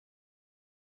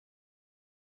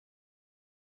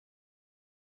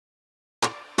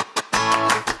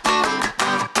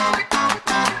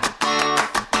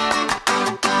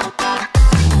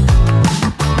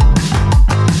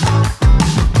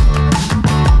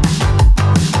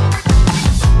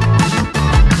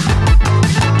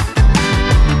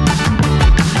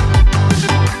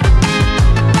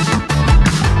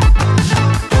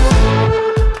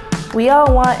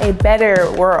want a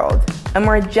better world, a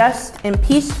more just and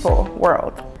peaceful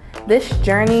world. This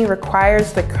journey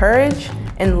requires the courage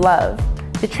and love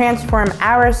to transform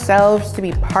ourselves to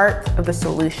be part of the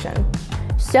solution.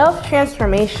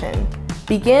 Self-transformation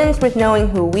begins with knowing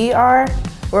who we are,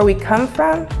 where we come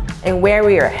from, and where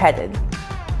we are headed.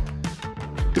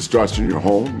 It starts in your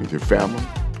home with your family.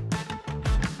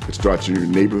 It starts in your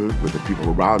neighborhood with the people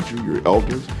around you, your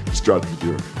elders. It starts with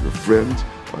your friends,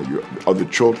 your other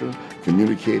children,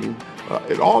 communicating.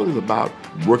 It all is about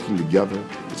working together.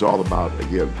 It's all about,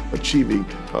 again, achieving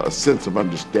a sense of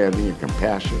understanding and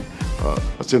compassion,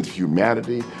 a sense of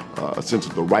humanity, a sense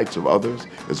of the rights of others,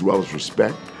 as well as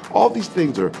respect. All these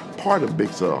things are part of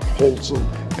makes a wholesome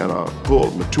and a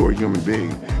full, mature human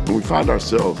being. When we find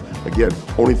ourselves, again,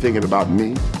 only thinking about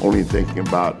me, only thinking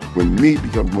about when me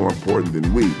becomes more important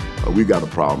than we've got a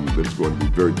problem that is going to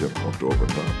be very difficult to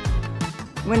overcome.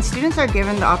 When students are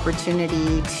given the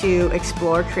opportunity to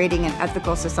explore creating an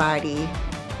ethical society,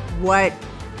 what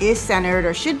is centered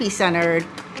or should be centered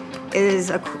is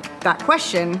that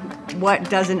question, what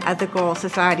does an ethical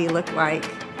society look like?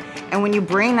 And when you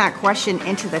bring that question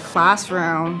into the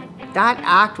classroom, that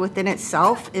act within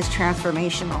itself is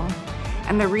transformational.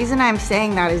 And the reason I'm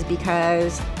saying that is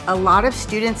because a lot of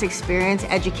students experience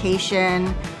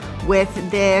education with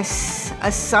this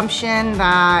assumption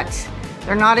that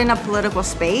they're not in a political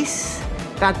space,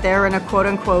 that they're in a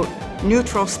quote-unquote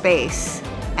neutral space,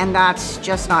 and that's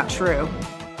just not true.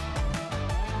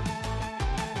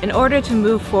 In order to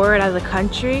move forward as a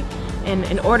country, and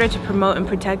in order to promote and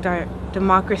protect our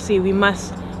democracy, we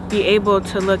must be able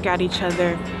to look at each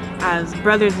other as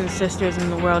brothers and sisters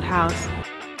in the World House.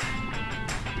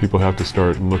 People have to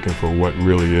start looking for what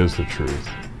really is the truth,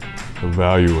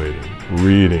 evaluating,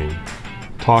 reading,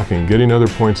 talking, getting other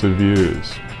points of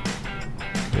views,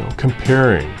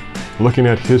 comparing, looking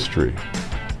at history,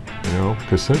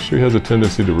 because history has a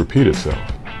tendency to repeat itself.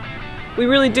 We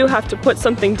really do have to put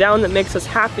something down that makes us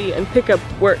happy and pick up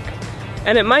work.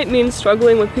 And it might mean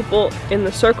struggling with people in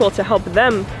the circle to help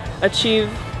them achieve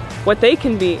what they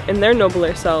can be in their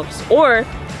nobler selves. Or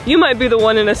you might be the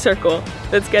one in a circle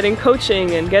that's getting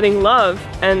coaching and getting love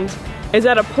and is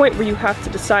at a point where you have to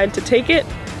decide to take it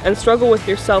and struggle with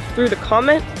yourself through the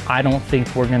comment. I don't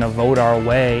think we're going to vote our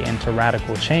way into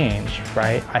radical change,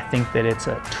 right? I think that it's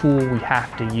a tool we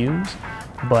have to use,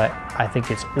 but I think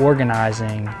it's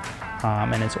organizing,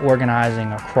 and it's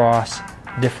organizing across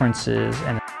differences.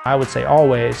 And I would say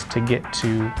always, to get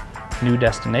to new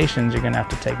destinations, you're going to have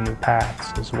to take new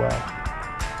paths as well.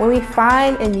 When we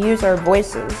find and use our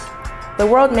voices, the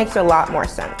world makes a lot more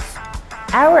sense.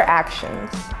 Our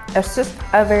actions assist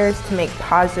others to make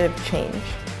positive change.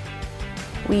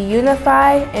 We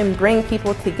unify and bring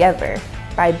people together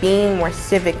by being more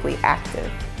civically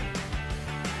active.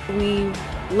 We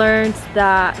learned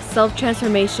that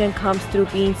self-transformation comes through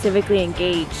being civically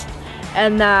engaged,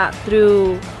 and that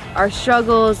through our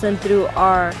struggles and through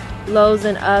our lows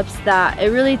and ups, that it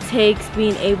really takes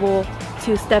being able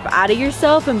to step out of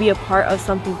yourself and be a part of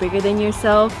something bigger than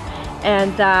yourself,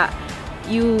 and that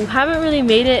you haven't really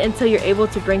made it until you're able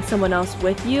to bring someone else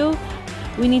with you.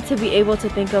 We need to be able to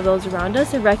think of those around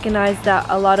us and recognize that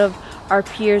a lot of our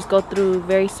peers go through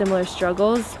very similar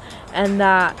struggles, and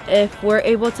that if we're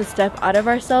able to step out of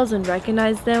ourselves and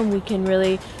recognize them, we can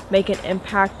really make an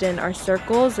impact in our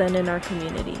circles and in our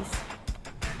communities.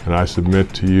 And I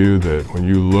submit to you that when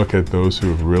you look at those who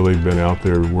have really been out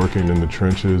there working in the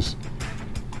trenches,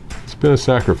 it's been a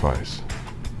sacrifice.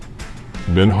 It's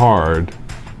been hard,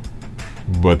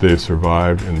 but they've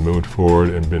survived and moved forward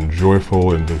and been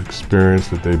joyful in the experience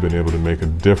that they've been able to make a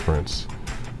difference.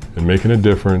 And making a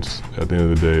difference at the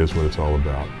end of the day is what it's all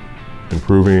about.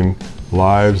 Improving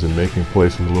lives and making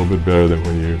places a little bit better than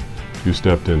when you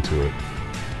stepped into it.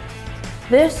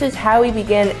 This is how we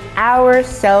begin our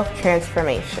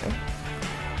self-transformation.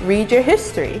 Read your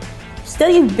history.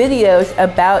 Study videos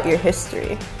about your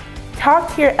history.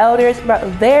 Talk to your elders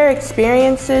about their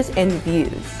experiences and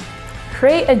views.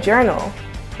 Create a journal.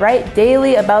 Write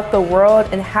daily about the world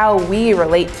and how we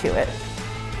relate to it.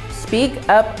 Speak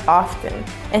up often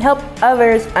and help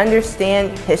others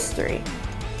understand history.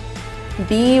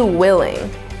 Be willing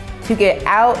to get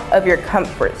out of your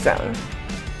comfort zone.